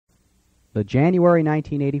The January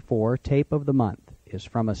 1984 tape of the month is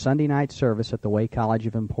from a Sunday night service at the Way College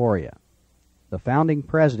of Emporia. The founding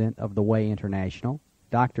president of the Way International,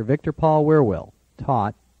 Dr. Victor Paul Wierwille,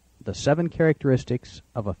 taught the 7 characteristics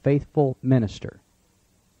of a faithful minister.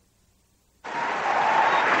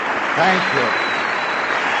 Thank you.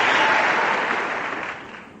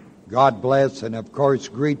 God bless, and of course,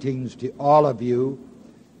 greetings to all of you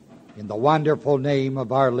in the wonderful name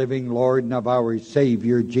of our living Lord and of our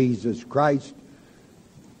Savior, Jesus Christ,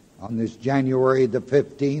 on this January the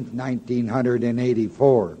 15th,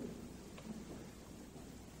 1984.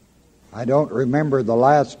 I don't remember the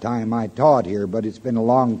last time I taught here, but it's been a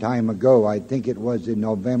long time ago. I think it was in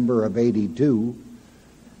November of 82.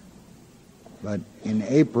 But in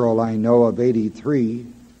April, I know, of 83,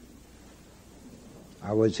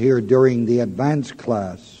 I was here during the advanced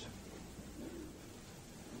class.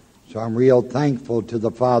 So I'm real thankful to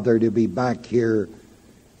the Father to be back here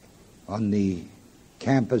on the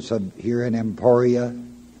campus here in Emporia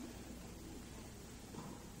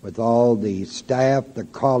with all the staff, the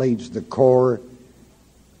college, the corps,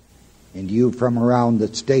 and you from around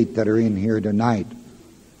the state that are in here tonight.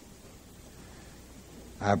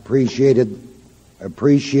 I appreciate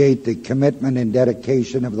the commitment and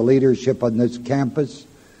dedication of the leadership on this campus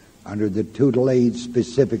under the tutelage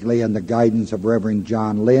specifically and the guidance of Reverend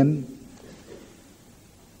John Lynn,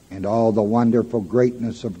 and all the wonderful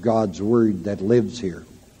greatness of God's Word that lives here.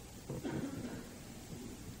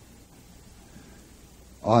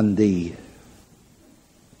 On the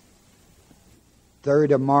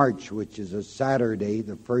 3rd of March, which is a Saturday,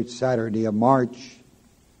 the first Saturday of March,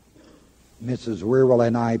 Mrs. Wierwille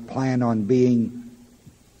and I plan on being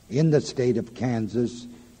in the state of Kansas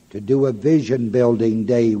to do a vision building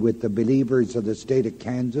day with the believers of the state of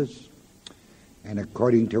Kansas. And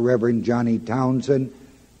according to Reverend Johnny Townsend,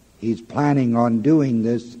 he's planning on doing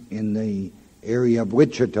this in the area of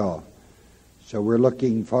Wichita. So we're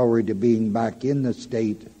looking forward to being back in the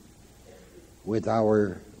state with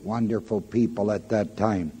our wonderful people at that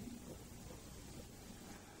time.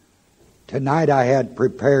 Tonight I had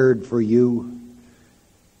prepared for you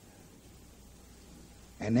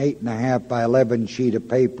an 8.5 by 11 sheet of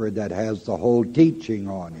paper that has the whole teaching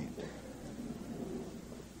on it.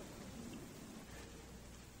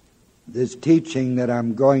 This teaching that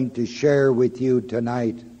I'm going to share with you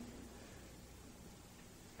tonight,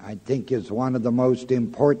 I think, is one of the most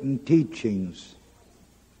important teachings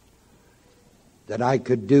that I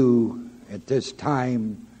could do at this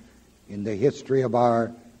time in the history of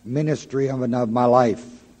our ministry and of my life.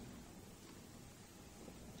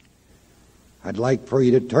 I'd like for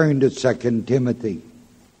you to turn to 2 Timothy.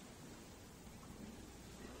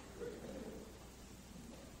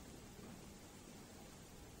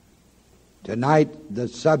 Tonight, the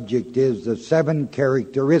subject is the 7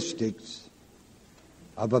 characteristics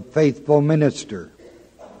of a faithful minister.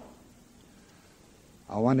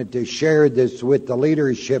 I wanted to share this with the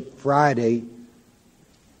leadership Friday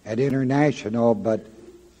at International, but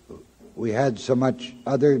we had so much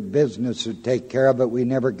other business to take care of it, we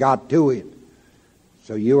never got to it.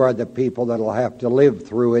 So you are the people that will have to live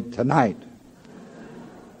through it tonight.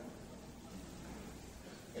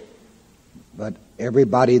 But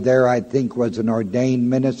everybody there, I think, was an ordained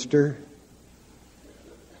minister.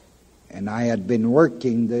 And I had been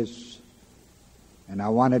working this, and I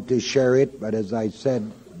wanted to share it, but as I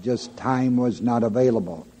said, just time was not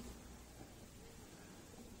available.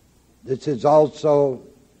 This is also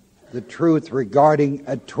the truth regarding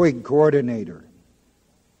a TWIG coordinator.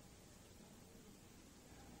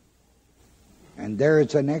 And there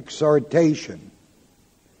is an exhortation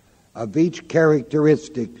of each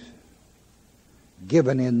characteristic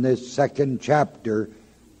given in this 2nd chapter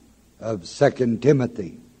of 2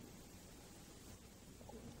 Timothy.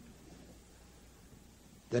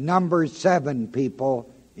 The number 7, people,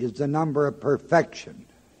 is the number of perfection.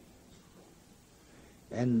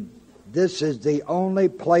 And this is the only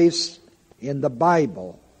place in the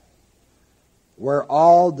Bible where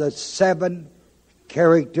all the 7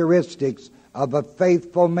 characteristics of a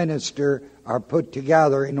faithful minister are put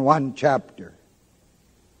together in one chapter.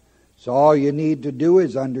 So all you need to do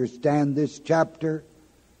is understand this chapter,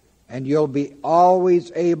 and you'll be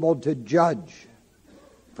always able to judge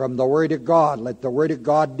from the Word of God. Let the Word of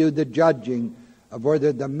God do the judging of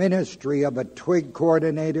whether the ministry of a TWIG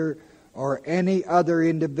coordinator or any other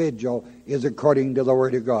individual is according to the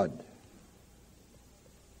Word of God.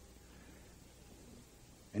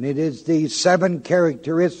 And it is these 7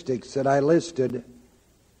 characteristics that I listed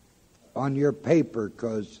on your paper,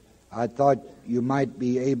 because I thought you might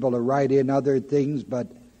be able to write in other things, but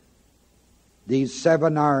these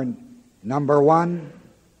 7 are: number 1,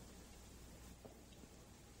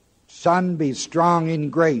 son, be strong in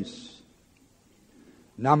grace.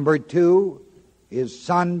 Number 2 is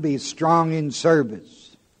son, be strong in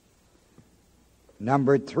service.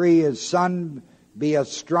 Number 3 is son, be a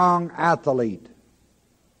strong athlete.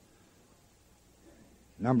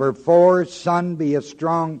 Number 4, son, be a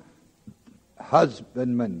strong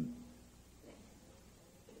husbandman,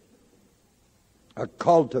 a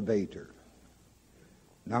cultivator.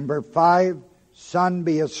 Number 5, son,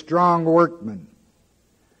 be a strong workman.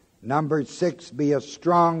 Number 6, be a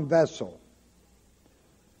strong vessel.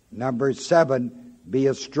 Number 7, be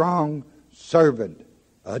a strong servant,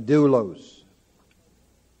 a doulos.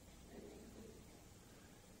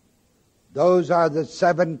 Those are the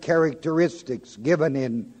 7 characteristics given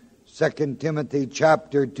in 2 Timothy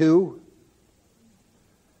chapter 2,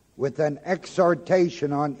 with an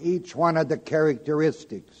exhortation on each one of the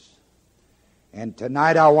characteristics. And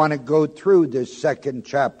tonight I want to go through this second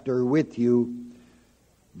chapter with you,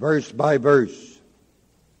 verse by verse.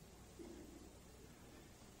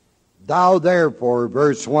 Thou therefore,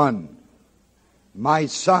 verse 1, my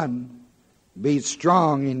son, be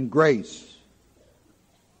strong in grace.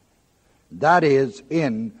 That is,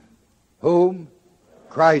 in whom?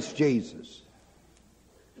 Christ Jesus.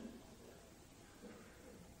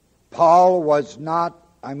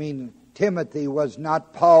 Timothy was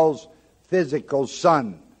not Paul's physical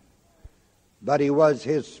son, but he was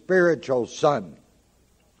his spiritual son.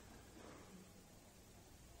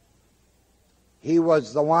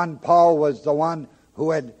 Paul was the one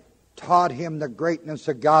who had taught him the greatness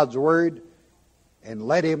of God's Word and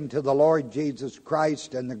led him to the Lord Jesus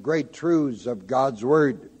Christ and the great truths of God's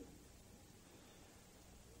Word.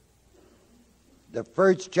 The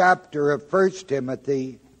first chapter of 1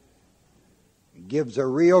 Timothy gives a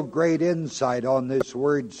real great insight on this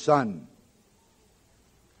word son.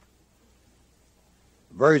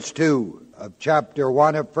 Verse 2 of chapter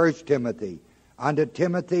 1 of 1 Timothy. Unto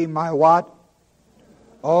Timothy, my what?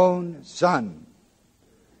 Own son.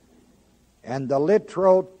 And the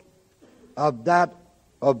literal of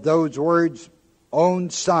those words, own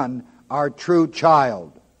son, are true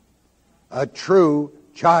child. A true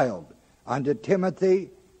child. Unto Timothy,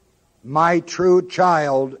 my true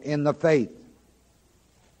child in the faith.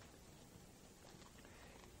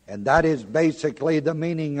 And that is basically the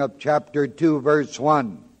meaning of chapter 2, verse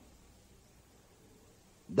 1.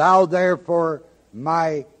 Thou therefore,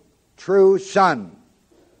 my true son,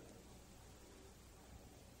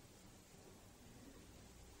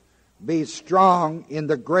 be strong in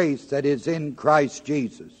the grace that is in Christ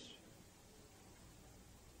Jesus.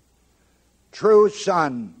 True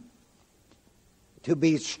son, to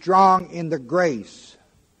be strong in the grace.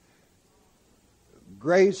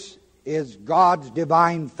 Grace is God's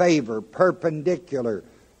divine favor, perpendicular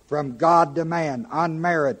from God to man,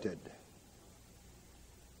 unmerited.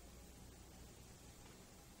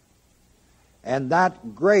 And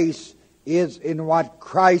that grace is in what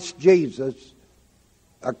Christ Jesus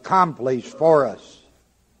accomplished for us.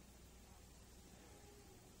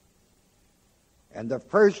 And the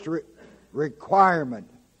first requirement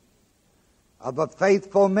of a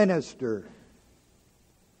faithful minister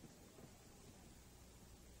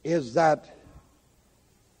is that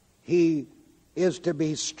he is to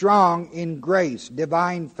be strong in grace,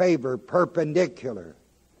 divine favor, perpendicular.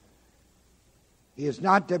 He is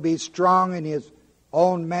not to be strong in his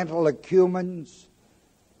own mental acumens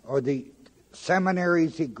or the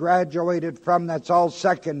seminaries he graduated from. That's all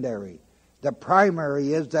secondary. The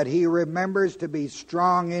primary is that he remembers to be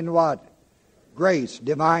strong in what? Grace,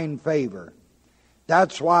 divine favor.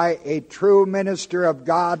 That's why a true minister of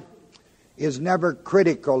God is never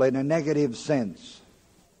critical in a negative sense.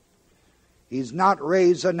 He's not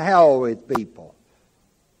raising hell with people.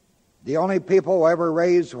 The only people who ever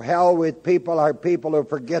raise hell with people are people who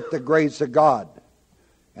forget the grace of God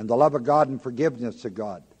and the love of God and forgiveness of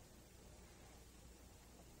God.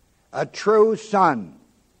 A true son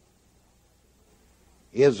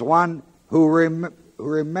is one who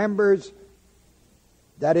remembers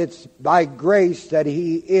that it's by grace that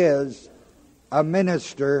he is a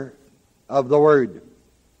minister of the Word,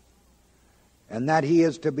 and that he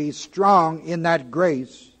is to be strong in that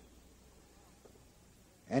grace.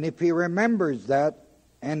 And if he remembers that,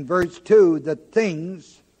 and verse 2, the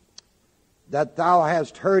things that thou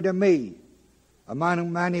hast heard of me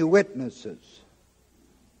among many witnesses.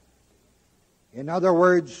 In other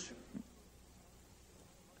words,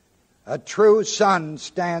 a true son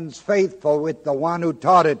stands faithful with the one who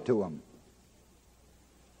taught it to him.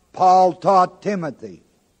 Paul taught Timothy.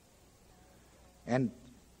 And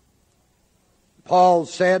Paul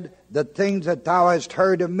said, the things that thou hast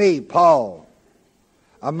heard of me, Paul,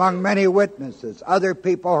 among many witnesses. Other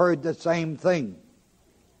people heard the same thing.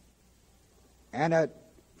 And a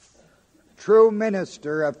true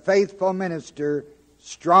minister, a faithful minister,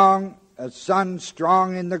 strong, a son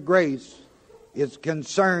strong in the grace, is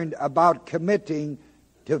concerned about committing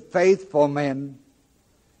to faithful men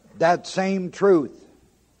that same truth,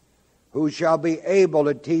 who shall be able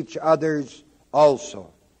to teach others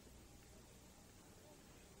also.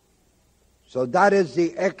 So that is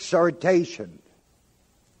the exhortation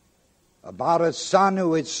about a son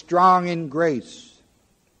who is strong in grace.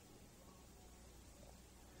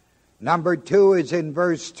 Number 2 is in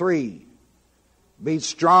verse 3. Be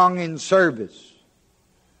strong in service.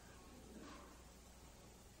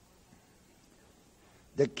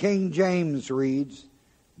 The King James reads,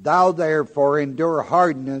 Thou therefore endure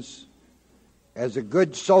hardness as a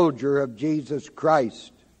good soldier of Jesus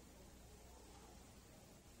Christ.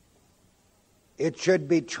 It should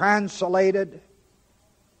be translated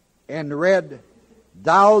and read,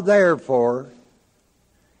 Thou therefore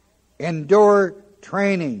endure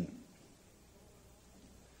training,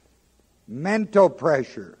 mental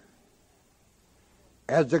pressure,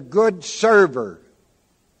 as a good server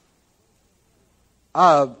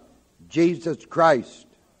of Jesus Christ.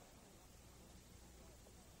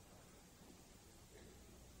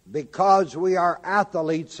 Because we are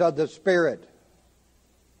athletes of the Spirit.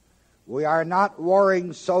 We are not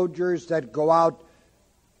warring soldiers that go out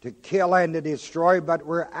to kill and to destroy, but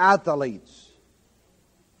we're athletes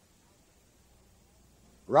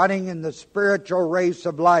running in the spiritual race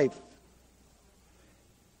of life.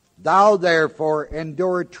 Thou therefore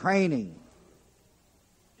endure training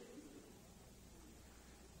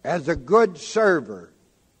as a good server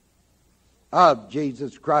of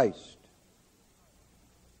Jesus Christ.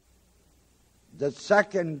 The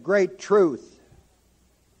second great truth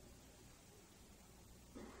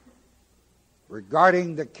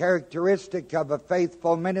regarding the characteristic of a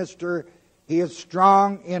faithful minister, he is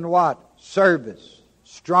strong in what? Service.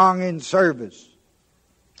 Strong in service.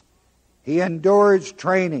 He endures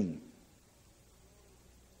training.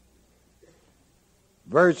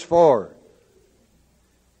 Verse 4.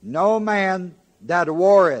 No man that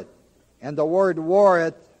warreth, and the word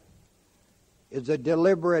warreth is a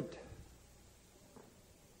deliberate,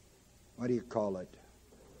 what do you call it?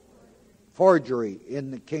 Forgery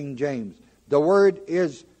in the King James. The word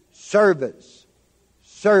is service,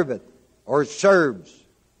 serveth, or serves.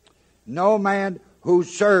 No man who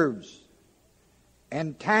serves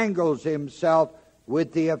entangles himself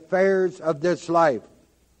with the affairs of this life,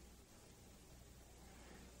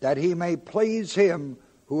 that he may please him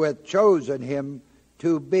who hath chosen him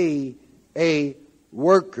to be a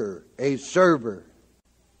worker, a server.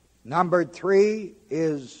 Number 3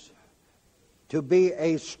 is to be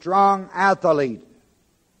a strong athlete.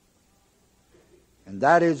 And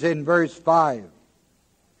that is in verse 5.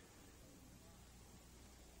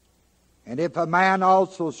 And if a man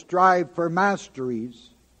also strive for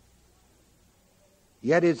masteries,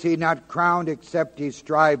 yet is he not crowned except he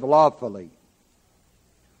strive lawfully.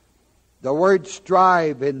 The word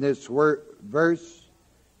strive in this verse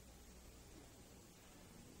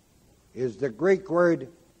is the Greek word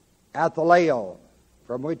athleo,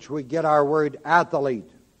 from which we get our word athlete.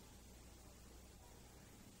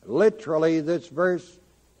 Literally, this verse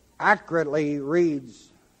accurately reads,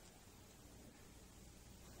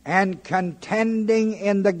 and contending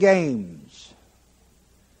in the games.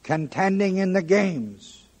 Contending in the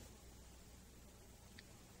games.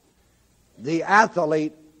 The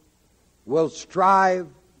athlete will strive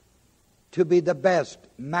to be the best,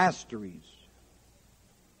 masteries.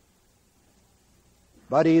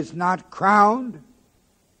 But he is not crowned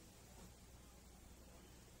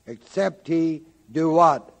except he do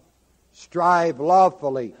what? Strive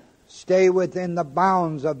lawfully. Stay within the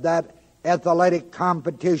bounds of that athletic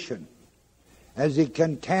competition as he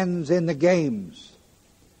contends in the games.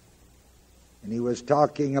 And he was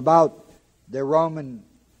talking about the Roman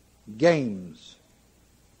games.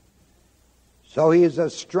 So he is a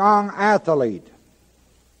strong athlete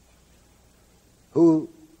who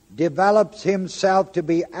develops himself to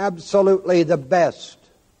be absolutely the best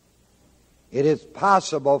it is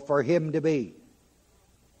possible for him to be.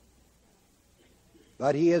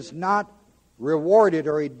 But he is not rewarded,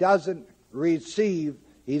 or he doesn't receive,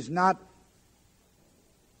 he's not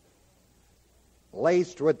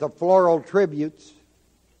laced with the floral tributes,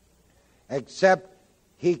 except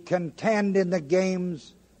he contend in the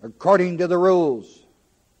games according to the rules.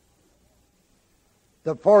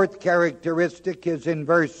 The fourth characteristic is in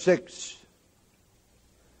verse 6.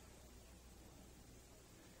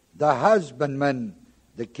 The husbandman,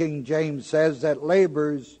 the King James says, that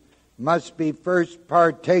labors must be first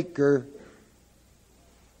partaker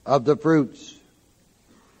of the fruits.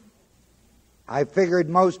 I figured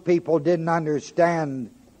most people didn't understand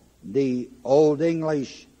the Old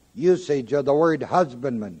English usage of the word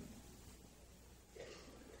husbandman.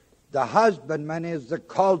 The husbandman is the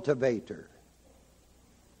cultivator,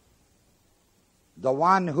 the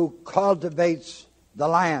one who cultivates the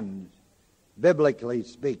land, biblically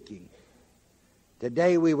speaking.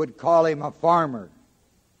 Today we would call him a farmer.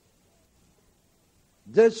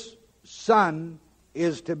 This son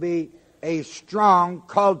is to be a strong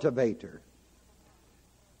cultivator.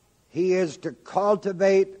 He is to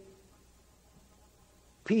cultivate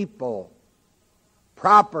people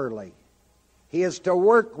properly. He is to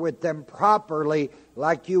work with them properly,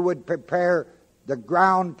 like you would prepare the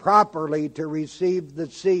ground properly to receive the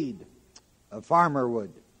seed. A farmer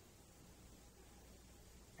would.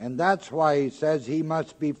 And that's why he says he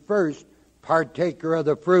must be first partaker of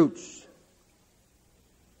the fruits.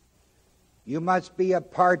 You must be a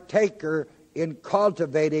partaker in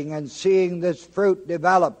cultivating and seeing this fruit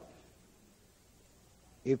develop.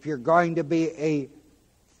 If you're going to be a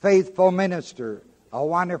faithful minister, a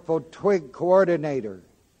wonderful TWIG coordinator,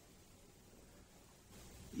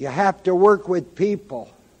 you have to work with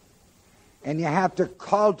people and you have to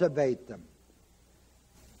cultivate them.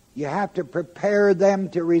 You have to prepare them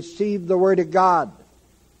to receive the Word of God.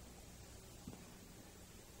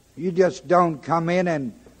 You just don't come in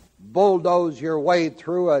and bulldoze your way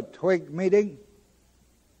through a TWIG meeting.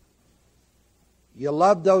 You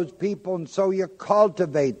love those people, and so you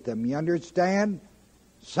cultivate them. You understand?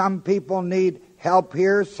 Some people need help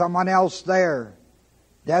here, someone else there.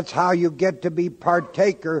 That's how you get to be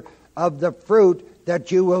partaker of the fruit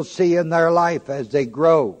that you will see in their life as they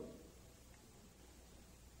grow.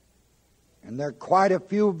 And there are quite a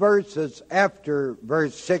few verses after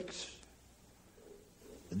verse 6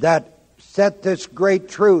 that set this great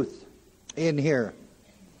truth in here.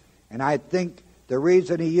 And I think the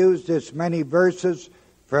reason he used this many verses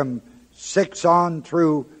from 6 on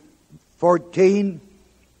through 14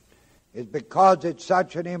 is because it's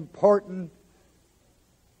such an important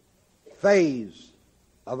phase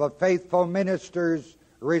of a faithful minister's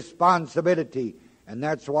responsibility. And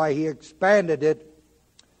that's why he expanded it,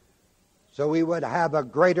 so we would have a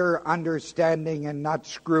greater understanding and not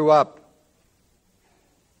screw up.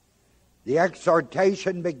 The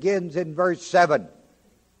exhortation begins in verse 7.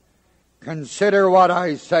 Consider what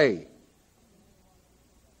I say.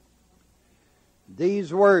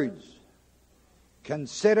 These words,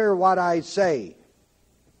 consider what I say,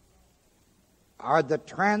 are the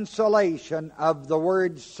translation of the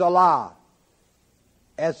word Selah,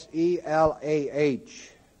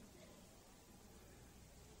 S-E-L-A-H.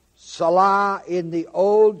 Selah in the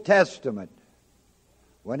Old Testament.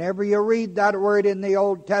 Whenever you read that word in the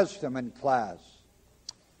Old Testament class,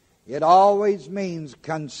 it always means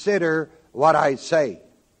consider what I say.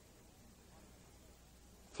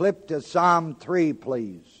 Flip to Psalm 3,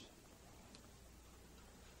 please.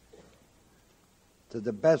 To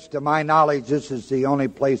the best of my knowledge, this is the only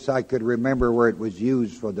place I could remember where it was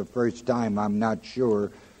used for the first time. I'm not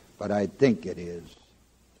sure, but I think it is.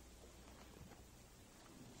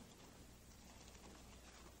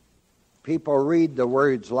 People read the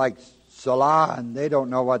words like Selah and they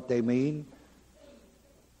don't know what they mean.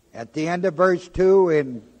 At the end of verse 2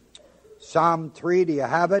 in Psalm 3, do you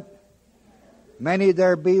have it? Many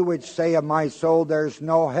there be which say of my soul, there's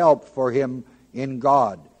no help for him in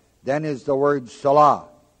God. Then is the word Selah.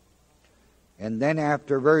 And then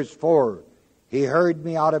after verse 4, he heard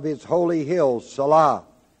me out of his holy hill, Selah.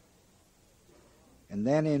 And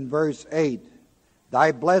then in verse 8,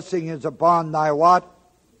 thy blessing is upon thy what?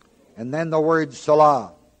 And then the word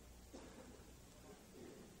Selah.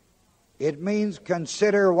 It means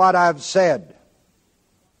consider what I've said.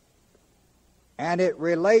 And it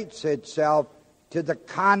relates itself to the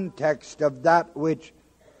context of that which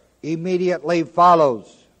immediately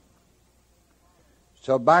follows.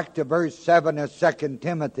 So back to verse 7 of 2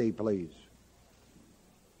 Timothy, please.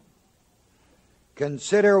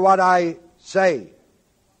 Consider what I say.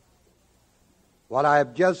 What I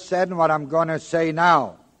have just said and what I'm going to say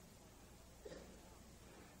now.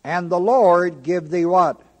 And the Lord give thee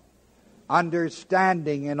what?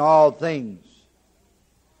 Understanding in all things.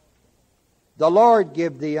 The Lord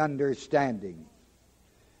give thee understanding.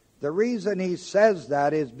 The reason he says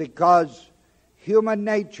that is because human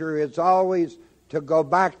nature is always to go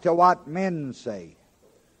back to what men say,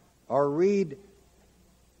 or read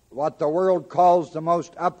what the world calls the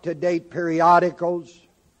most up-to-date periodicals,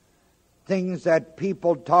 things that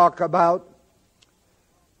people talk about.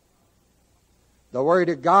 The Word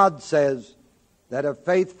of God says, that a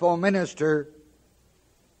faithful minister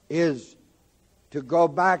is to go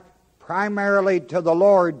back primarily to the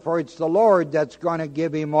Lord, for it's the Lord that's going to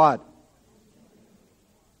give him what?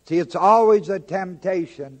 See, it's always a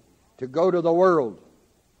temptation to go to the world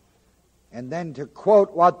and then to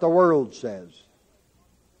quote what the world says.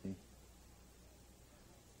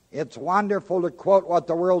 It's wonderful to quote what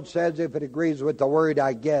the world says if it agrees with the Word,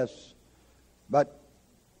 I guess. But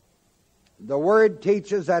the Word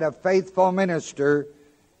teaches that a faithful minister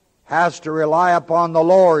has to rely upon the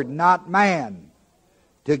Lord, not man,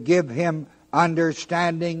 to give him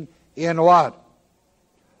understanding in what?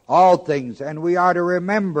 All things. And we are to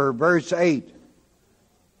remember, verse 8,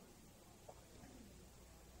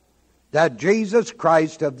 that Jesus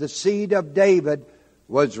Christ of the seed of David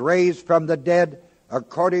was raised from the dead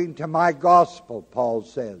according to my gospel, Paul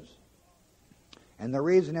says. And the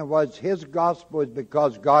reason it was his gospel is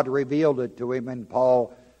because God revealed it to him and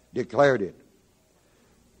Paul declared it.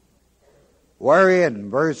 Wherein,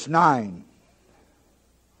 verse 9,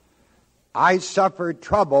 I suffered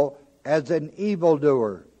trouble as an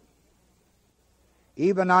evildoer,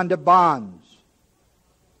 even unto bonds.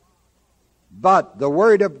 But the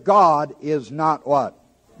word of God is not what?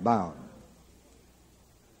 Bound.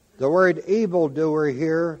 The word evildoer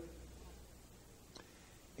here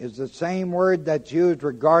is the same word that's used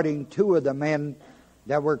regarding two of the men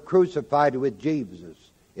that were crucified with Jesus.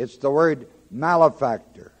 It's the word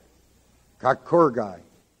malefactor, kakurgai.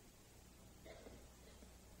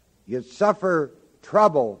 You suffer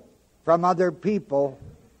trouble from other people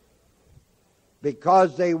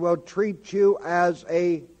because they will treat you as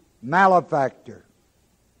a malefactor.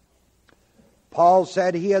 Paul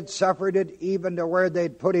said he had suffered it even to where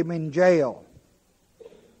they'd put him in jail.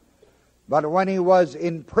 But when he was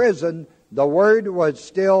in prison, the word was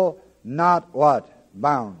still not what?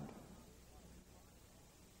 Bound.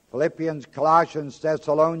 Philippians, Colossians,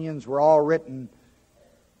 Thessalonians were all written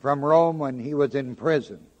from Rome when he was in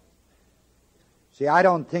prison. See, I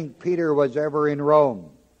don't think Peter was ever in Rome.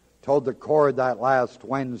 Told the Corps that last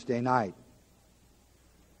Wednesday night.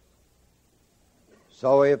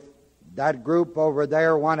 So if that group over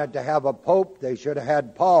there wanted to have a pope, they should have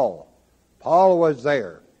had Paul. Paul was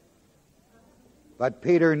there. But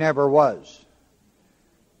Peter never was.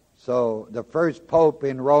 So the first pope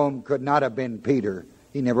in Rome could not have been Peter.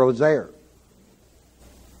 He never was there.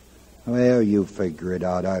 Well, you figure it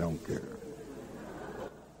out. I don't care.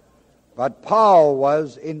 But Paul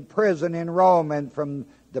was in prison in Rome, and from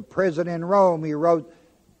the prison in Rome he wrote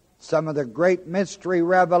some of the great mystery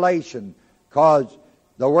revelation, because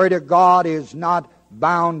the Word of God is not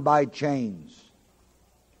bound by chains.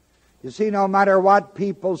 You see, no matter what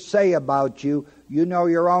people say about you, you know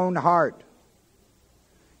your own heart.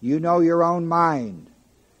 You know your own mind.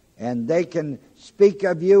 And they can speak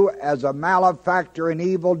of you as a malefactor and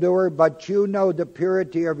evildoer, but you know the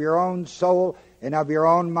purity of your own soul and of your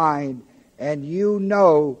own mind, and you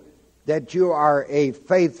know that you are a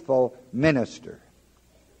faithful minister.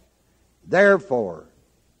 Therefore,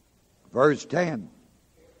 verse 10,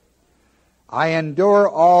 I endure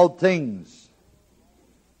all things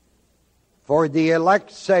for the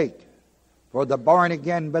elect's sake, for the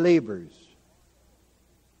born-again believers,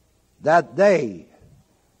 that they,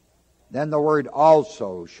 then the word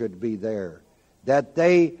also should be there, that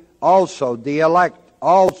they also, the elect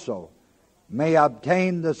also, may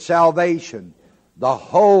obtain the salvation, the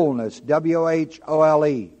wholeness,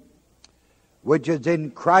 W-H-O-L-E, which is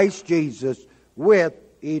in Christ Jesus with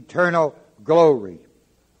eternal glory.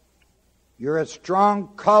 You're a strong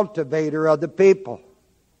cultivator of the people.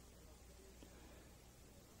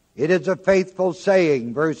 It is a faithful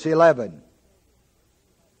saying, verse 11.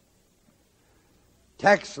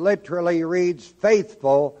 Text literally reads,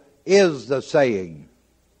 faithful is the saying.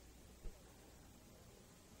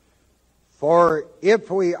 For if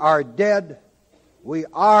we are dead, we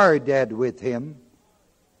are dead with him.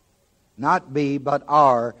 Not be, but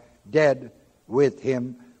are dead with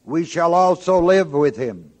him. We shall also live with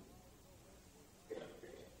him.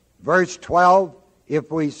 Verse 12,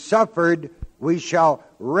 if we suffered, we shall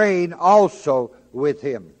reign also with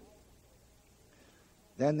him.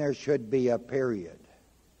 Then there should be a period.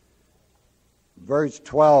 Verse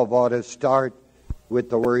 12 ought to start with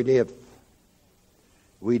the word if.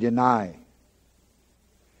 We deny.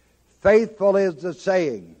 Faithful is the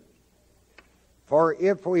saying, for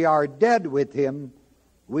if we are dead with him,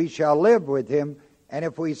 we shall live with him, and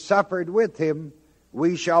if we suffered with him,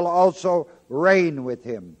 we shall also reign with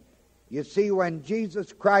him. You see, when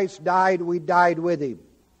Jesus Christ died, we died with him.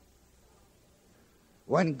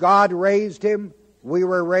 When God raised him, we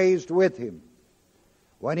were raised with him.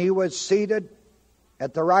 When he was seated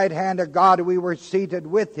At the right hand of God we were seated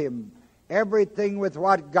with Him. Everything with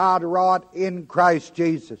what God wrought in Christ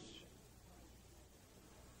Jesus.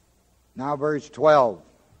 Now verse 12.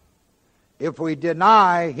 If we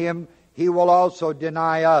deny Him, He will also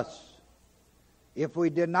deny us. If we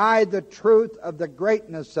deny the truth of the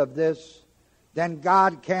greatness of this, then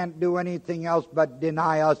God can't do anything else but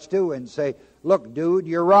deny us too and say, look, dude,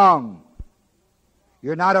 you're wrong.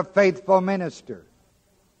 You're not a faithful minister.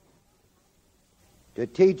 To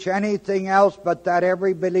teach anything else but that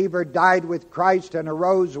every believer died with Christ and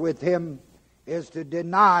arose with Him is to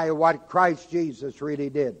deny what Christ Jesus really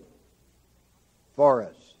did for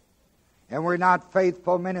us. And we're not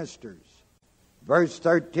faithful ministers. Verse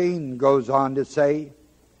 13 goes on to say,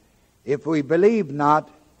 if we believe not,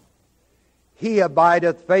 He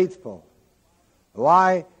abideth faithful.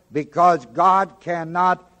 Why? Because God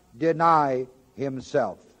cannot deny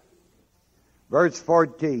Himself. Verse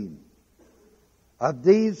 14. Of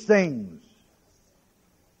these things,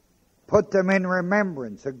 put them in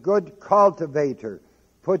remembrance. A good cultivator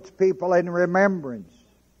puts people in remembrance,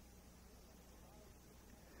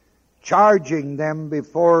 charging them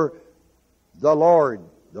before the Lord.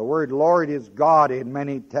 The word Lord is God in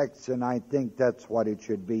many texts, and I think that's what it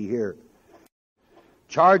should be here.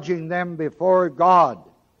 Charging them before God,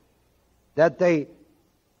 that they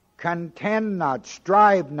contend not,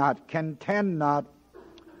 strive not, contend not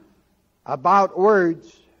about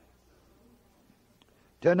words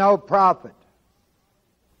to no profit,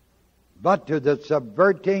 but to the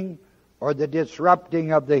subverting or the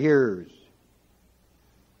disrupting of the hearers.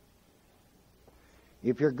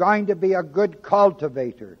 If you're going to be a good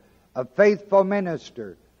cultivator, a faithful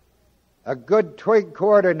minister, a good TWIG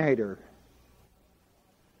coordinator,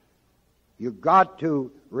 you've got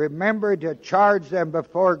to remember to charge them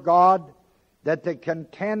before God that they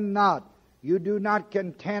contend not. You do not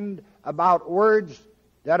contend about words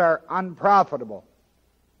that are unprofitable.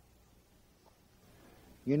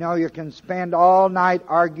 You know, you can spend all night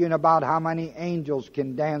arguing about how many angels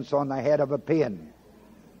can dance on the head of a pin.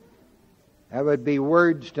 That would be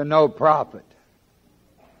words to no profit.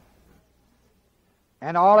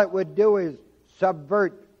 And all it would do is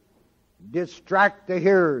subvert, distract the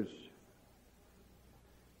hearers.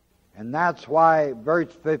 And that's why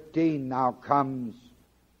verse 15 now comes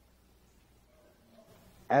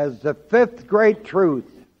as the fifth great truth.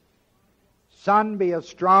 Son, be a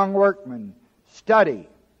strong workman. Study.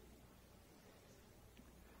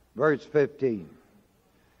 Verse 15.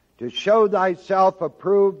 To show thyself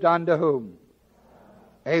approved unto whom?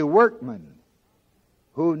 A workman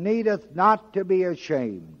who needeth not to be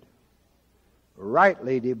ashamed,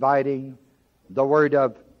 rightly dividing the word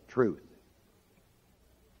of truth.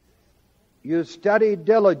 You study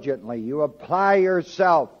diligently. You apply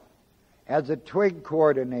yourself as a TWIG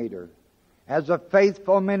coordinator, as a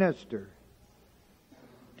faithful minister,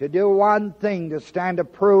 to do one thing, to stand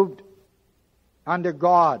approved unto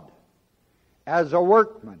God as a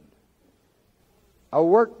workman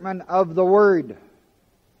of the Word,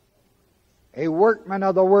 a workman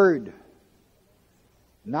of the Word,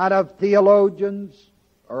 not of theologians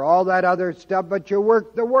or all that other stuff, but you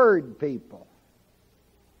work the Word, people.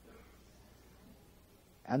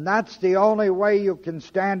 And that's the only way you can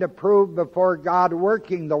stand approved before God,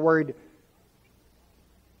 working the Word,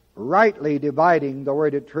 rightly dividing the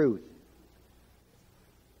word of truth.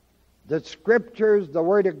 The Scriptures, the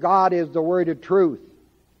Word of God, is the word of truth.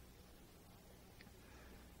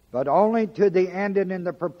 But only to the end and in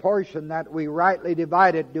the proportion that we rightly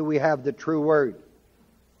divide it do we have the true Word.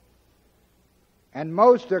 And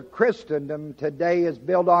most of Christendom today is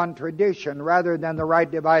built on tradition rather than the right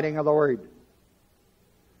dividing of the Word.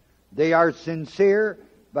 They are sincere,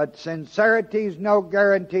 but sincerity is no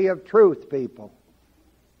guarantee of truth, people.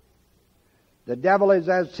 The devil is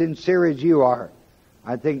as sincere as you are.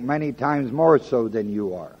 I think many times more so than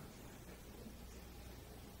you are.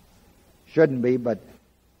 Shouldn't be, but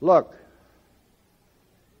look,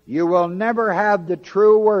 you will never have the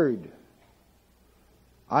true Word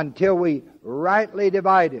until we rightly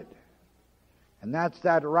divide it. And that's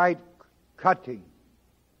that right cutting.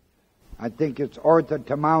 I think it's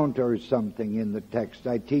orthotamount or something in the text.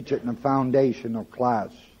 I teach it in a foundational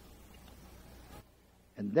class.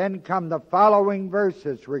 And then come the following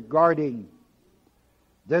verses regarding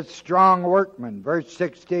this strong workman. Verse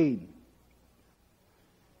 16.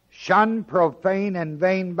 Shun profane and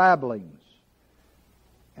vain babblings.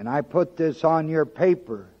 And I put this on your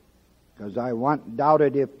paper because I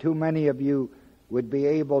doubted if too many of you would be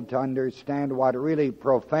able to understand what really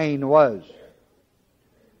profane was.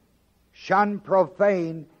 Shun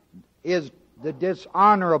profane is the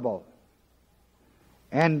dishonorable,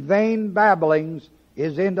 and vain babblings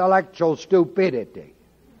is intellectual stupidity.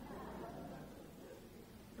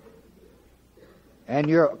 And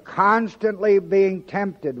you're constantly being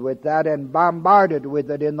tempted with that and bombarded with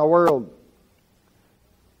it in the world.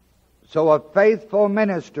 So a faithful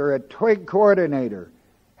minister, a TWIG coordinator,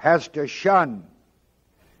 has to shun.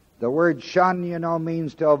 The word shun,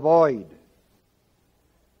 means to avoid.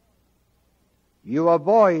 You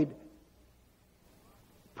avoid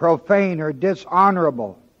profane or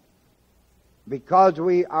dishonorable, because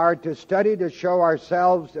we are to study to show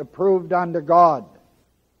ourselves approved unto God.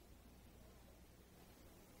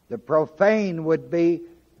 The profane would be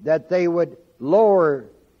that they would lower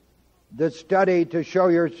the study to show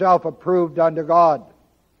yourself approved unto God.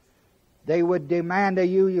 They would demand of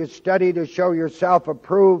you your study to show yourself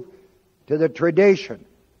approved to the tradition.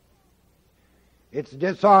 It's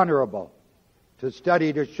dishonorable to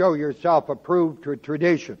study to show yourself approved to a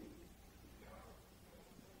tradition.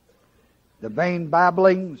 The vain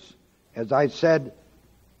babblings, as I said,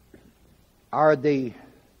 are the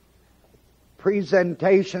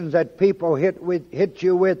presentations that people hit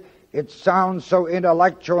you with. It sounds so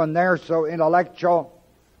intellectual and they're so intellectual.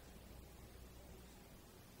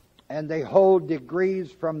 And they hold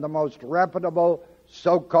degrees from the most reputable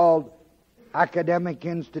so-called academic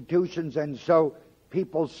institutions, and so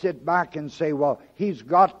people sit back and say, well, he's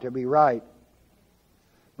got to be right.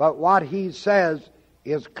 But what he says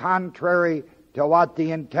is contrary to what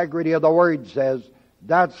the integrity of the Word says.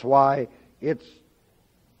 That's why it's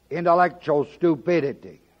intellectual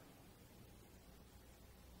stupidity.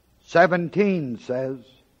 17 says,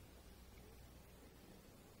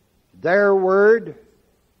 their word,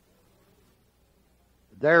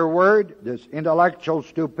 this intellectual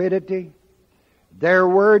stupidity, their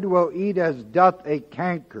word will eat as doth a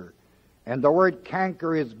canker. And the word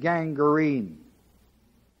canker is gangrene.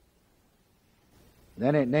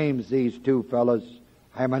 Then it names these two fellows,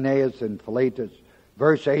 Hymenaeus and Philetus.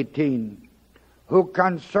 Verse 18, who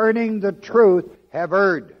concerning the truth have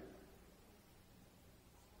erred.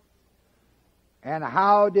 And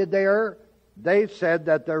how did they err? They said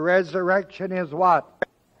that the resurrection is what?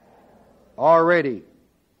 Already.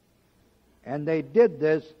 And they did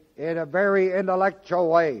this in a very intellectual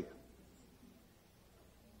way.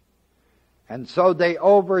 And so they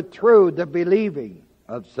overthrew the believing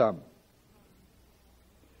of some.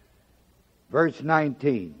 Verse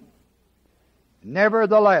 19.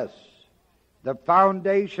 Nevertheless, the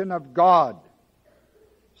foundation of God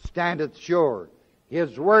standeth sure.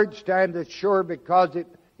 His word standeth sure, because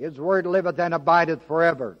His word liveth and abideth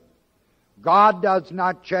forever. God does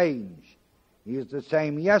not change. He is the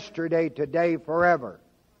same yesterday, today, forever.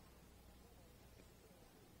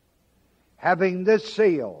 Having this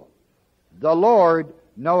seal, the Lord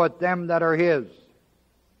knoweth them that are His.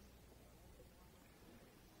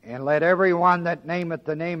 And let every one that nameth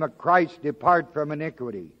the name of Christ depart from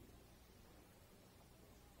iniquity.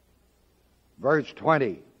 Verse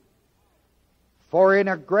 20. For in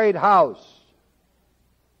a great house,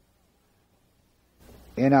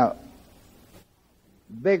 in a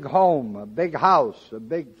big home, a big house, a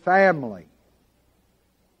big family,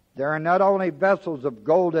 there are not only vessels of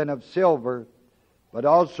gold and of silver, but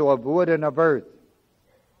also of wood and of earth,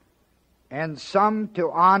 and some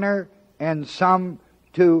to honor and some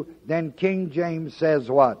to, then King James says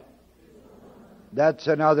what? That's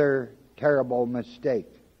another terrible mistake.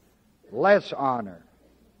 Less honor.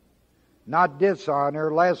 Not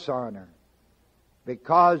dishonor, less honor.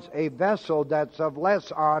 Because a vessel that's of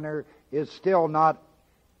less honor is still not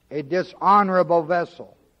a dishonorable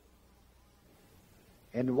vessel.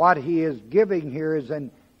 And what he is giving here is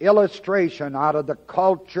an illustration out of the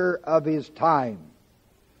culture of his time.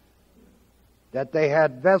 That they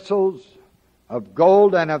had vessels of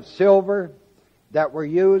gold and of silver that were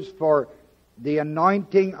used for the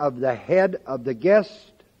anointing of the head of the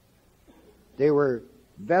guest. They were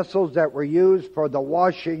vessels that were used for the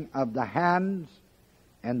washing of the hands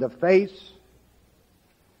and the face.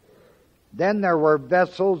 Then there were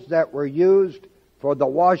vessels that were used for the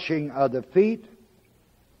washing of the feet.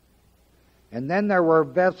 And then there were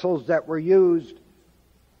vessels that were used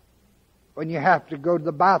when you have to go to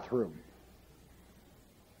the bathroom.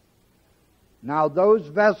 Now those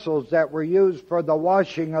vessels that were used for the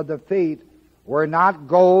washing of the feet were not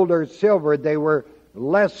gold or silver. They were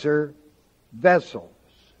lesser vessels.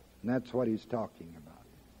 And that's what he's talking about.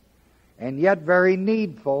 And yet very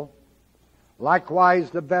needful.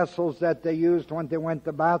 Likewise the vessels that they used when they went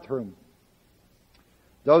to the bathroom.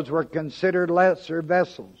 Those were considered lesser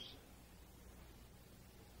vessels.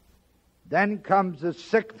 Then comes the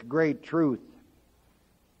sixth great truth.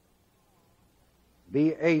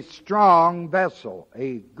 be a strong vessel,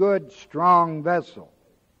 a good, strong vessel.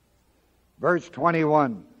 Verse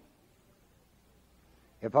 21.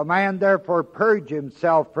 If a man therefore purge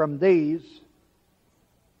himself from these,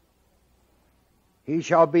 he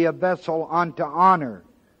shall be a vessel unto honor,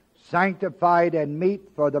 sanctified and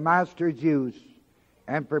meet for the master's use,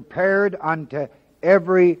 and prepared unto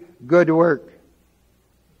every good work.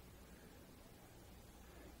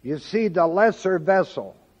 You see, the lesser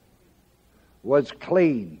vessel was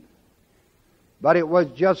clean, but it was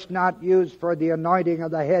just not used for the anointing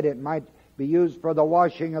of the head. It might be used for the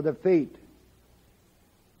washing of the feet.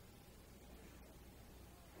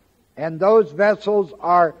 And those vessels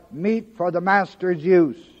are meet for the master's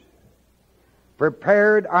use,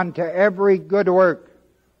 prepared unto every good work.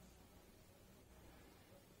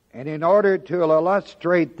 And in order to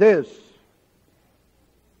illustrate this,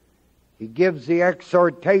 he gives the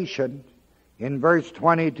exhortation in verse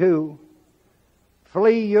 22,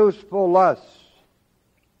 flee youthful lusts,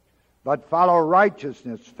 but follow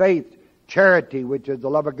righteousness, faith, charity, which is the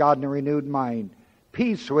love of God and a renewed mind,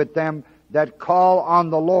 peace with them that call on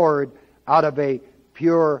the Lord out of a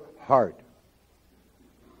pure heart.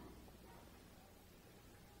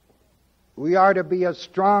 We are to be a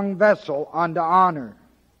strong vessel unto honor,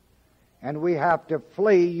 and we have to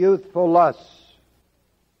flee youthful lusts.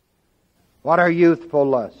 What are youthful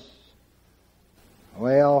lusts?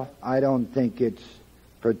 Well, I don't think it's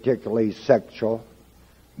particularly sexual,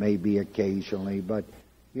 maybe occasionally, but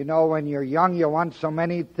you know, when you're young, you want so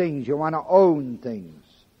many things. You want to own things.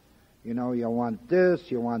 You know, you want this,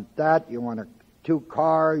 you want that, you want 2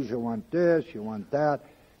 cars, you want this, you want that.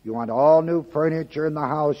 You want all new furniture in the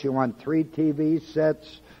house, you want 3 TV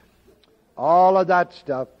sets, all of that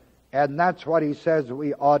stuff. And that's what he says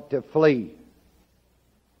we ought to flee.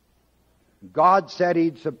 God said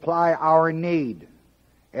He'd supply our need.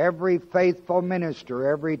 Every faithful minister,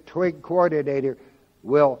 every TWIG coordinator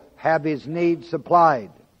will have his needs supplied.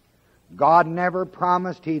 God never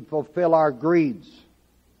promised He'd fulfill our greeds.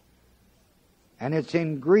 And it's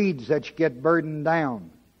in greeds that you get burdened down.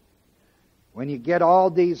 When you get all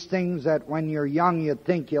these things that when you're young you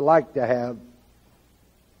think you like to have,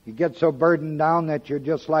 you get so burdened down that you're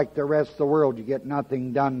just like the rest of the world. You get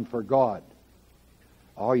nothing done for God.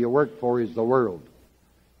 All you work for is the world.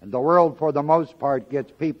 And the world, for the most part,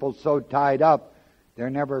 gets people so tied up, they're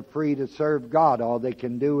never free to serve God. All they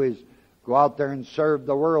can do is go out there and serve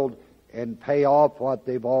the world and pay off what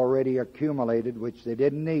they've already accumulated, which they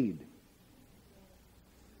didn't need.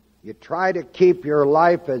 You try to keep your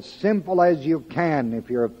life as simple as you can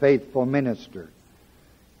if you're a faithful minister.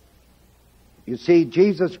 You see,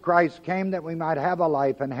 Jesus Christ came that we might have a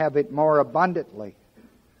life and have it more abundantly.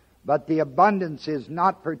 But the abundance is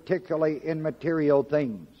not particularly in material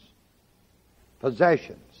things,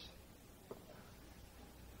 possessions.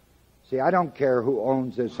 See, I don't care who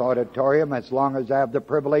owns this auditorium as long as I have the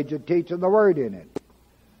privilege of teaching the Word in it.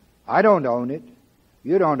 I don't own it.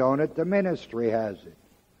 You don't own it. The ministry has it.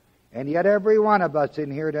 And yet every one of us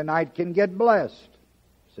in here tonight can get blessed.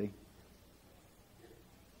 See?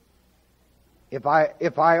 If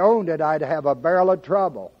I owned it, I'd have a barrel of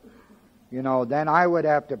trouble. You know, then I would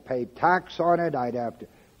have to pay tax on it. I'd have to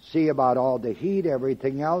see about all the heat,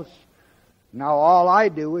 everything else. Now all I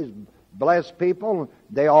do is bless people.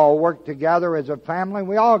 They all work together as a family.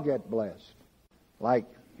 We all get blessed. Like,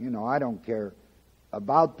 you know, I don't care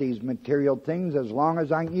about these material things as long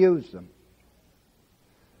as I can use them.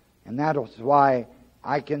 And that is why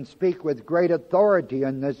I can speak with great authority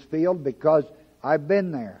in this field, because I've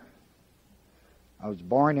been there. I was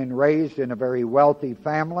born and raised in a very wealthy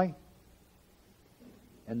family.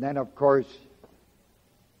 And then, of course,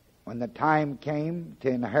 when the time came to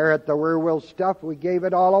inherit the Wierwille stuff, we gave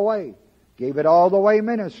it all away. Gave it all the way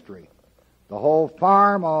ministry. The whole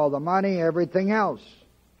farm, all the money, everything else.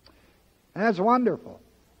 And that's wonderful.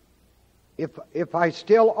 If I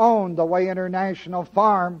still owned the Way International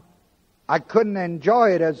farm, I couldn't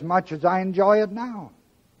enjoy it as much as I enjoy it now.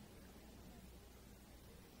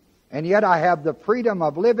 And yet I have the freedom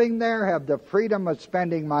of living there, have the freedom of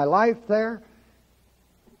spending my life there.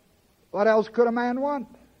 What else could a man want?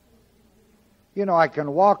 You know, I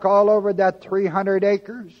can walk all over that 300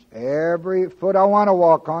 acres. Every foot I want to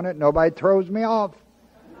walk on it. Nobody throws me off.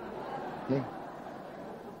 See?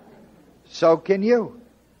 So can you.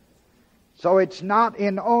 So it's not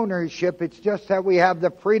in ownership. It's just that we have the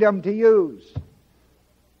freedom to use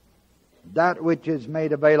that which is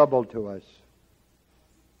made available to us.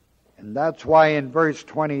 And that's why in verse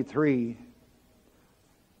 23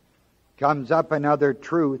 comes up another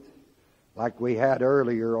truth like we had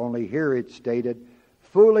earlier, only here it's stated,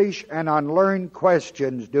 foolish and unlearned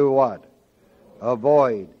questions do what?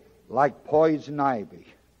 avoid, like poison ivy.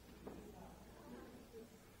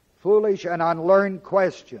 Foolish and unlearned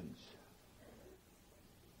questions.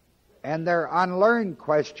 And they're unlearned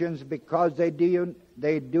questions because they do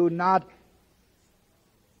not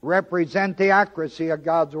represent the accuracy of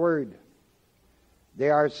God's Word. They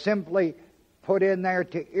are simply put in there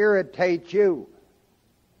to irritate you.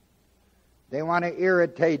 They want to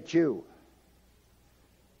irritate you.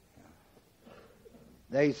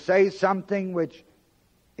 They say something which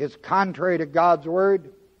is contrary to God's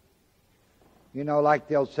Word. You know, like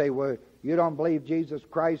they'll say, well, you don't believe Jesus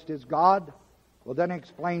Christ is God? Well, then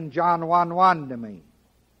explain John 1:1 to me.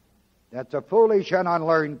 That's a foolish and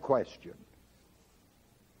unlearned question.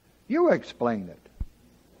 You explain it.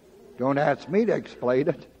 Don't ask me to explain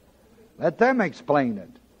it. Let them explain it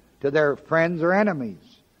to their friends or enemies.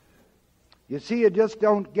 You see, you just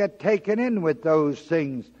don't get taken in with those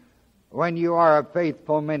things when you are a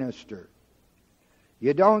faithful minister.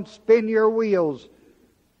 You don't spin your wheels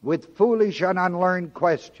with foolish and unlearned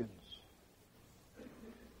questions.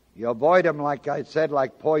 You avoid them, like I said,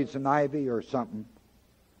 like poison ivy or something.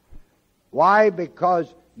 Why?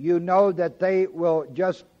 Because you know that they will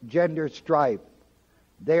just gender strife.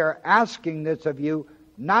 They are asking this of you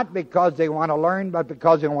not because they want to learn, but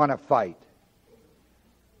because they want to fight.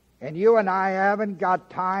 And you and I haven't got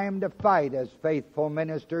time to fight as faithful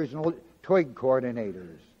ministers and TWIG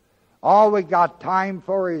coordinators. All we got time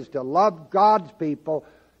for is to love God's people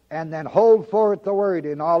and then hold forth the Word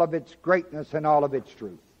in all of its greatness and all of its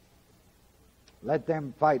truth. Let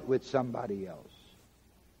them fight with somebody else.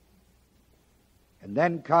 And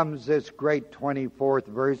then comes this great 24th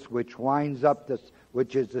verse, which winds up this,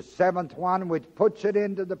 which is the 7th one, which puts it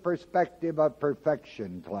into the perspective of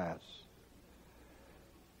perfection class.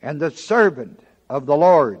 And the servant of the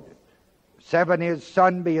Lord, 7 is,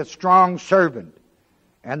 son, be a strong servant.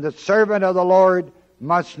 And the servant of the Lord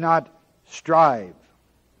must not strive.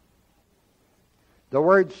 The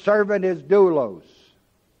word servant is doulos,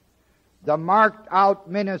 the marked out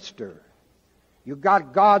minister. You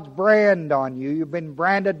got God's brand on you. You've been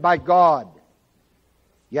branded by God.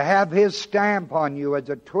 You have His stamp on you as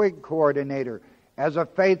a TWIG coordinator, as a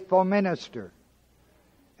faithful minister,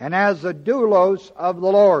 and as the doulos of the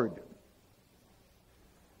Lord.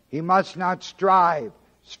 He must not strive.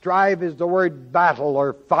 Strive is the word battle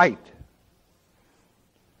or fight.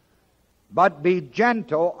 But be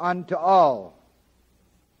gentle unto all.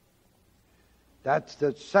 That's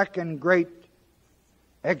the second great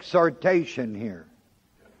exhortation here.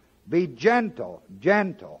 Be gentle,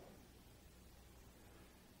 gentle.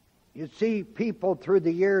 You see, people through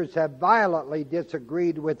the years have violently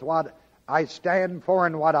disagreed with what I stand for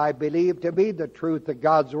and what I believe to be the truth of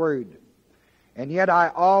God's Word. And yet I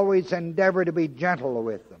always endeavor to be gentle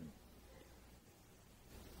with them,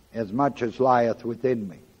 as much as lieth within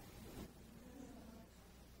me.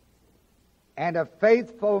 And a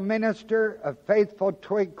faithful minister, a faithful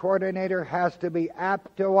TWIG coordinator has to be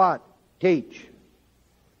apt to what? Teach.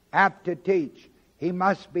 Apt to teach. He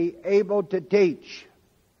must be able to teach.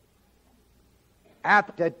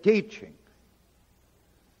 Apt at teaching.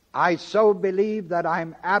 I so believe that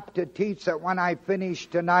I'm apt to teach that when I finish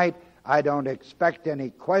tonight, I don't expect any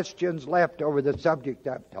questions left over the subject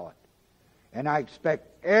I've taught. And I expect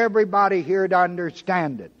everybody here to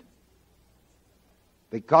understand it,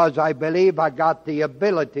 because I believe I got the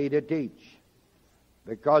ability to teach.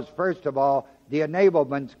 Because, first of all, the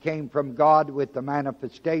enablements came from God with the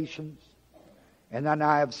manifestations. And then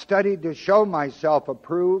I have studied to show myself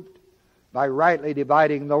approved by rightly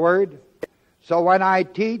dividing the Word. So when I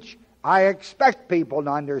teach, I expect people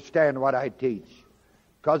to understand what I teach,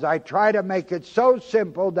 because I try to make it so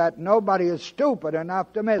simple that nobody is stupid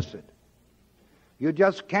enough to miss it. You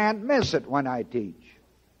just can't miss it when I teach,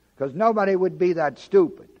 because nobody would be that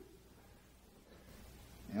stupid.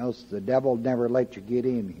 Else the devil never let you get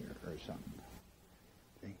in here or something.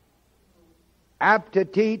 See? Apt to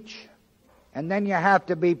teach, and then you have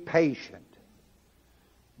to be patient.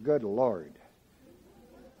 Good Lord.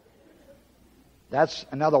 That's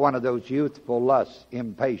another one of those youthful lusts,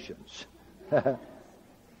 impatience.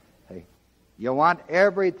 See? You want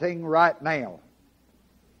everything right now.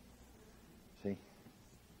 See?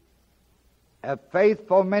 A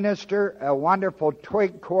faithful minister, a wonderful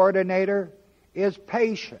TWIG coordinator, is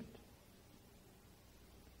patient.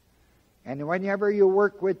 And whenever you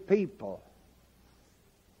work with people,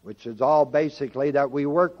 which is all basically that we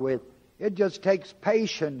work with, it just takes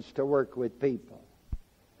patience to work with people.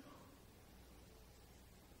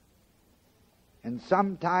 And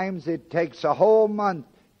sometimes it takes a whole month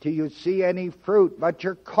till you see any fruit, but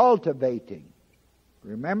you're cultivating.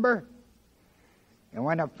 Remember? And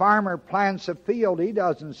when a farmer plants a field, he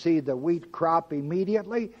doesn't see the wheat crop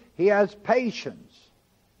immediately. He has patience.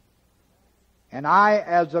 And I,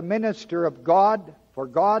 as a minister of God, for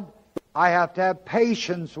God, I have to have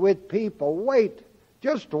patience with people. Wait.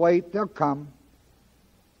 Just wait. They'll come.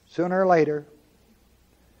 Sooner or later.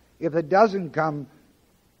 If it doesn't come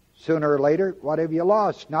sooner or later, what have you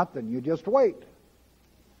lost? Nothing. You just wait.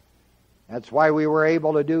 That's why we were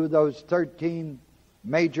able to do those 13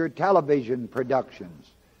 major television productions,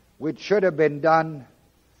 which should have been done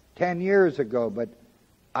 10 years ago, but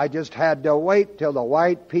I just had to wait till the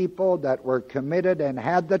white people that were committed and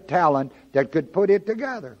had the talent that could put it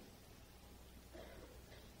together.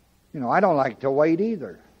 You know, I don't like to wait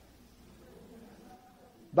either.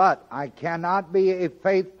 But I cannot be a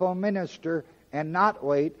faithful minister and not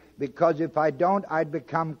wait, because if I don't, I'd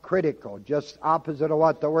become critical, just opposite of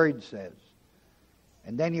what the Word says.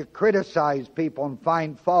 And then you criticize people and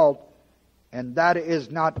find fault, and that is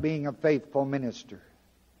not being a faithful minister.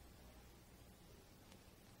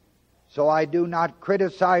 So I do not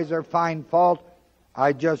criticize or find fault.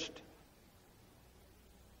 I just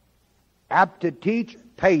apt to teach,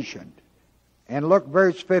 patient. And look,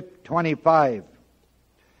 verse 25.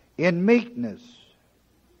 In meekness,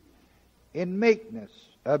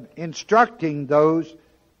 instructing those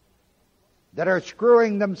that are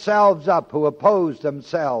screwing themselves up, who oppose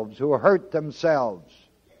themselves, who hurt themselves.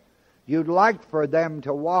 You'd like for them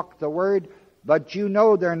to walk the Word, but you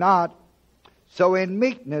know they're not. So in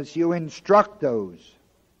meekness you instruct those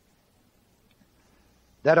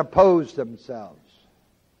that oppose themselves.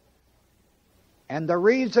 And the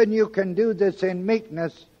reason you can do this in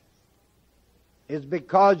meekness is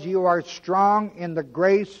because you are strong in the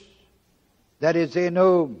grace that is in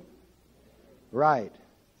whom? Right.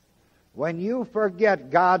 When you forget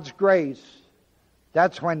God's grace,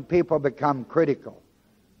 that's when people become critical.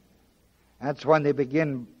 That's when they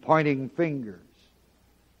begin pointing fingers.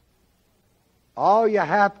 All you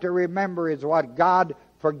have to remember is what God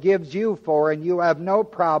forgives you for, and you have no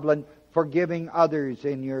problem forgiving others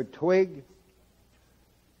in your TWIG,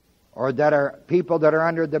 or that are people that are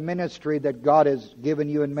under the ministry that God has given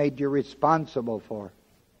you and made you responsible for.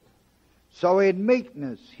 So in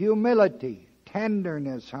meekness, humility,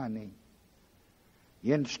 tenderness, honey,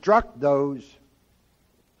 you instruct those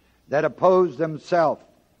that oppose themselves.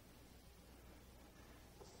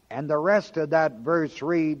 And the rest of that verse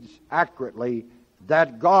reads accurately,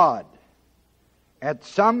 that God at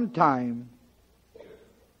some time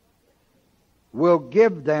will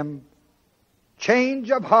give them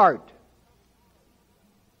change of heart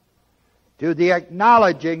to the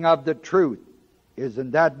acknowledging of the truth.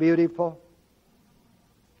 Isn't that beautiful?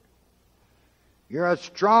 You're a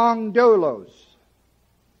strong doulos,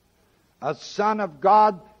 a son of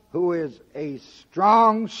God who is a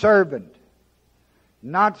strong servant.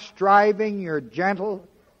 Not striving, you're gentle,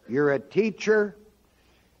 you're a teacher,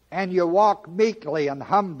 and you walk meekly and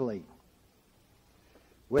humbly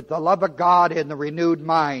with the love of God in the renewed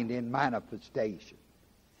mind in manifestation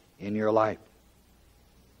in your life.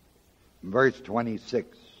 Verse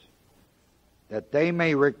 26, that they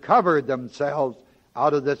may recover themselves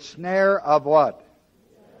out of the snare of what?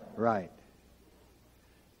 Right.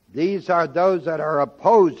 These are those that are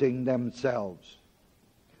opposing themselves.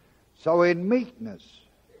 So in meekness,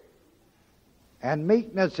 and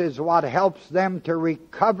meekness is what helps them to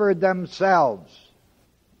recover themselves.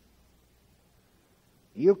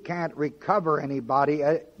 You can't recover anybody.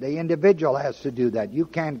 The individual has to do that. You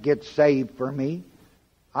can't get saved for me.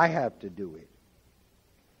 I have to do it.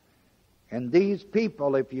 And these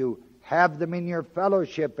people, if you have them in your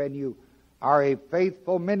fellowship and you are a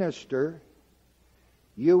faithful minister,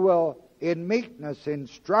 you will in meekness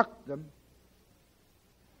instruct them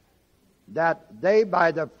that they,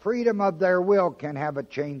 by the freedom of their will, can have a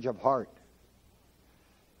change of heart.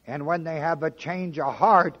 And when they have a change of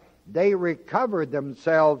heart, they recover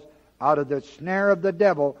themselves out of the snare of the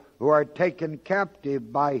devil, who are taken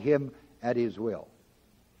captive by him at his will.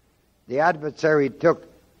 The adversary took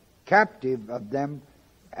captive of them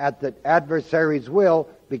at the adversary's will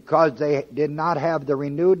because they did not have the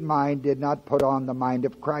renewed mind, did not put on the mind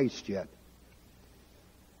of Christ yet.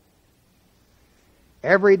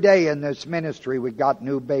 Every day in this ministry we got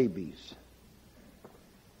new babies.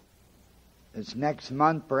 This next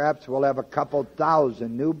month perhaps we'll have a couple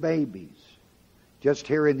thousand new babies just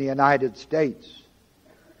here in the United States.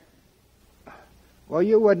 Well,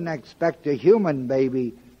 you wouldn't expect a human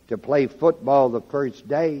baby to play football the first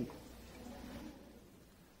day.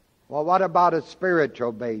 Well, what about a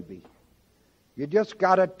spiritual baby? You just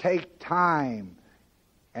got to take time.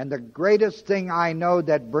 And the greatest thing I know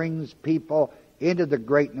that brings people into the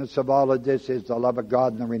greatness of all of this is the love of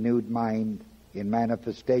God and the renewed mind in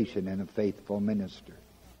manifestation in a faithful minister.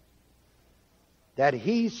 That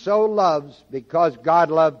he so loves because God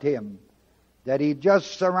loved him, that he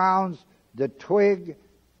just surrounds the TWIG,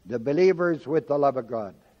 the believers, with the love of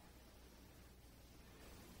God.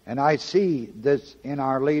 And I see this in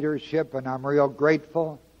our leadership, and I'm real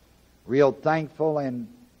grateful, real thankful, and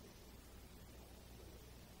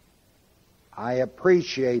I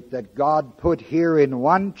appreciate that God put here in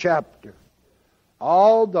one chapter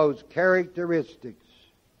all those characteristics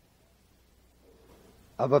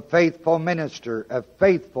of a faithful minister, a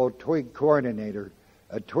faithful TWIG coordinator.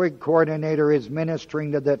 A TWIG coordinator is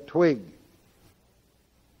ministering to the TWIG.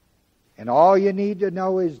 And all you need to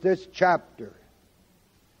know is this chapter.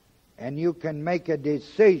 And you can make a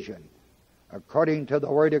decision according to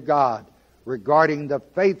the Word of God regarding the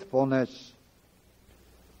faithfulness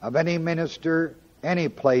of any minister, any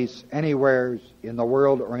place, anywhere in the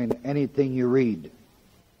world, or in anything you read.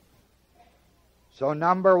 So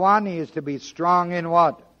number one, he is to be strong in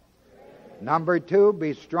what? Number two,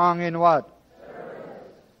 be strong in what?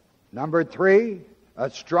 Number three, a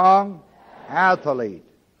strong athlete.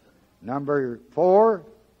 Number four,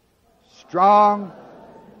 strong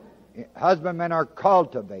husbandman or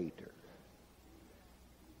cultivator.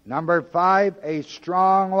 Number five, a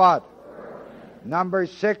strong what? Number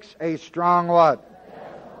six, a strong what?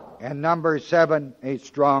 And number seven, a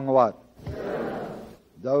strong what?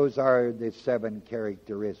 Those are the 7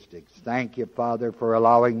 characteristics. Thank you, Father, for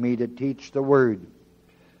allowing me to teach the Word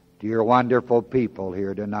to your wonderful people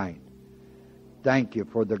here tonight. Thank you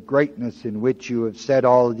for the greatness in which you have said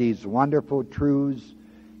all these wonderful truths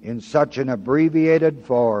in such an abbreviated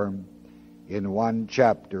form in one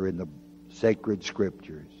chapter in the sacred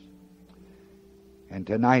Scriptures. And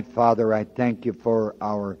tonight, Father, I thank you for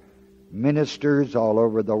our ministers all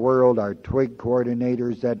over the world, our TWIG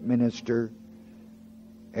coordinators that minister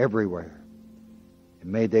everywhere.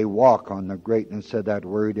 And may they walk on the greatness of that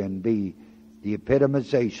Word and be the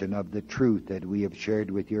epitomization of the truth that we have shared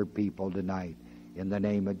with your people tonight. In the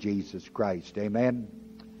name of Jesus Christ. Amen.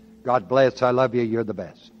 God bless. I love you. You're the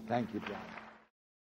best. Thank you, John.